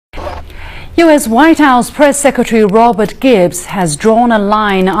U.S. White House Press Secretary Robert Gibbs has drawn a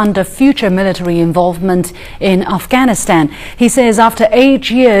line under future military involvement in Afghanistan. He says after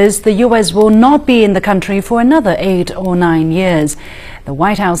 8 years, the U.S. will not be in the country for another 8 or 9 years. The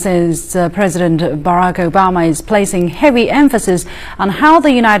White House says President Barack Obama is placing heavy emphasis on how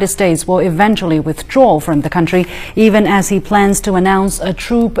the United States will eventually withdraw from the country, even as he plans to announce a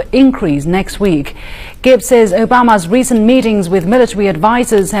troop increase next week. Gibbs says Obama's recent meetings with military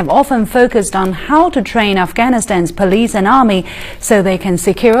advisors have often focused on how to train Afghanistan's police and army so they can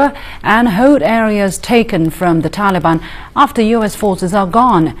secure and hold areas taken from the Taliban after U.S. forces are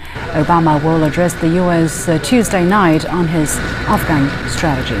gone. Obama will address the U.S. Tuesday night on his Afghan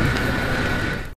strategy.